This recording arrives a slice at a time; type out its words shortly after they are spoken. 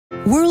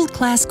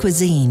World-class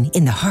cuisine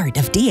in the heart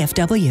of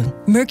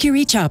DFW.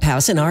 Mercury Chop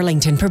House in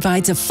Arlington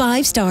provides a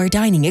 5-star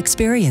dining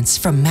experience,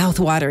 from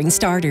mouth-watering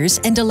starters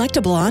and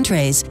delectable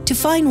entrees to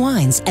fine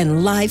wines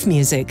and live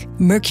music.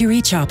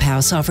 Mercury Chop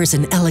House offers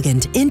an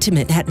elegant,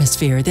 intimate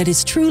atmosphere that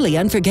is truly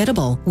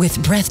unforgettable.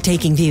 With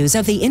breathtaking views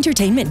of the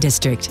entertainment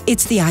district,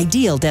 it's the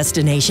ideal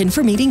destination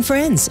for meeting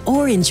friends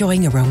or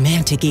enjoying a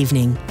romantic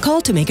evening.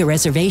 Call to make a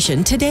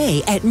reservation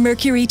today at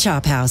Mercury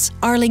Chop House,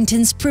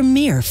 Arlington's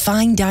premier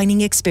fine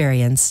dining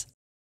experience.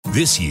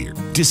 This year,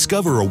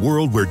 discover a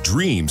world where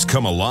dreams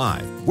come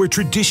alive, where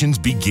traditions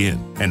begin,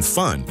 and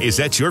fun is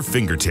at your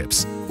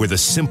fingertips, where the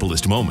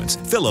simplest moments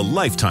fill a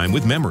lifetime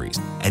with memories,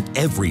 and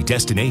every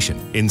destination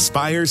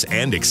inspires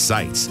and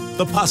excites.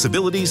 The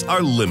possibilities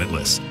are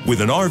limitless.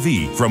 With an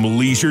RV from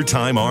Leisure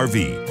Time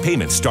RV,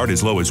 payments start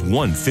as low as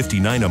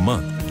 $159 a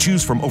month.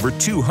 Choose from over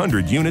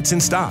 200 units in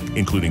stock,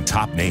 including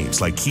top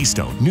names like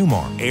Keystone,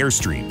 Newmar,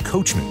 Airstream,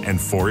 Coachman, and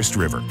Forest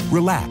River.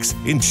 Relax,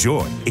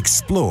 enjoy,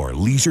 explore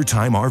Leisure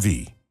Time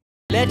RV.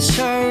 Let's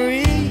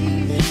hurry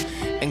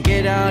and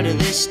get out of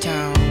this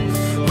town.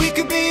 We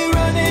could be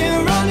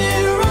running,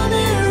 running,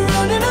 running,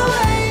 running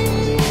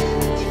away.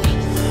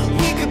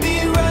 We could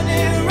be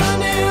running,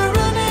 running,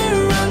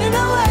 running, running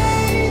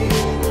away.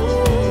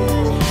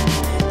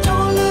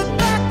 Don't look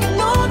back and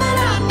know that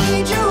I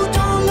need you.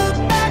 Don't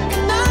look back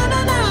and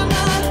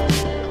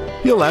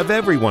na. You'll have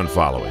everyone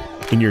following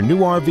in your new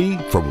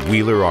RV from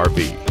Wheeler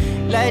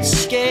RV. Let's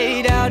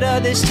skate out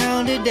of this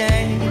town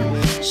today.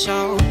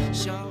 So.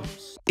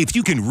 If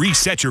you can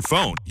reset your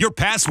phone, your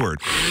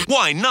password,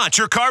 why not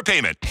your car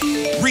payment?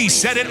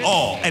 Reset it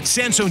all at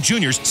Sansone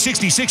Jr.'s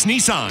 66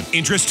 Nissan.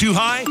 Interest too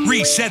high?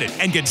 Reset it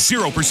and get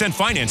 0%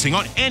 financing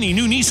on any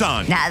new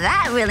Nissan. Now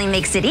that really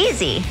makes it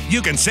easy.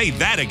 You can say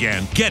that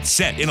again. Get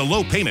set in a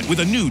low payment with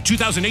a new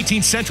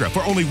 2018 Sentra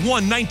for only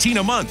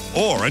 $119 a month,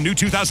 or a new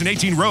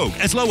 2018 Rogue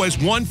as low as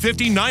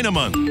 $159 a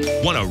month.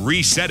 Want to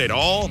reset it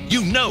all?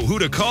 You know who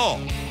to call.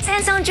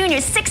 Sansone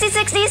Jr.'s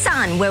 66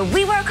 Nissan, where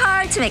we work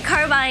hard to make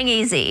car buying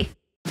easy.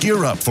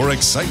 Gear up for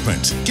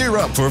excitement. Gear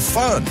up for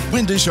fun.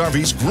 Windish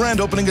RV's grand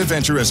opening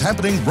adventure is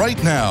happening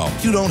right now.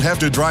 You don't have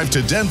to drive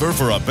to Denver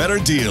for a better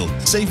deal.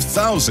 Save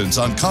thousands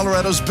on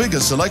Colorado's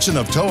biggest selection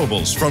of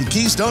towables from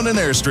Keystone and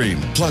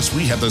Airstream. Plus,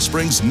 we have the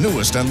spring's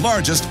newest and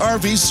largest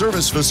RV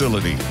service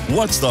facility.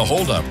 What's the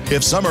holdup?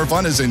 If summer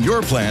fun is in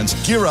your plans,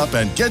 gear up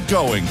and get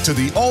going to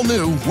the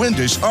all-new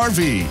Windish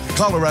RV,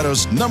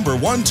 Colorado's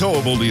 #1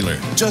 towable dealer.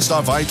 Just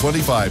off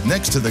I-25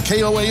 next to the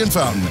KOA in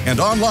Fountain, and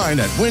online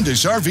at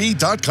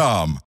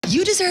windishrv.com.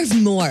 You deserve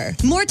more.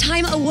 More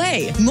time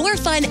away. More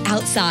fun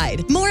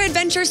outside. More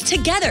adventures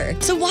together.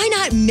 So why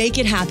not make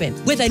it happen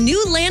with a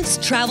new Lance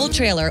travel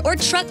trailer or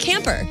truck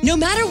camper? No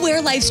matter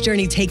where life's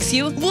journey takes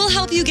you, we'll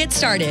help you get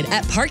started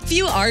at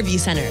Parkview RV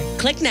Center.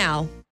 Click now.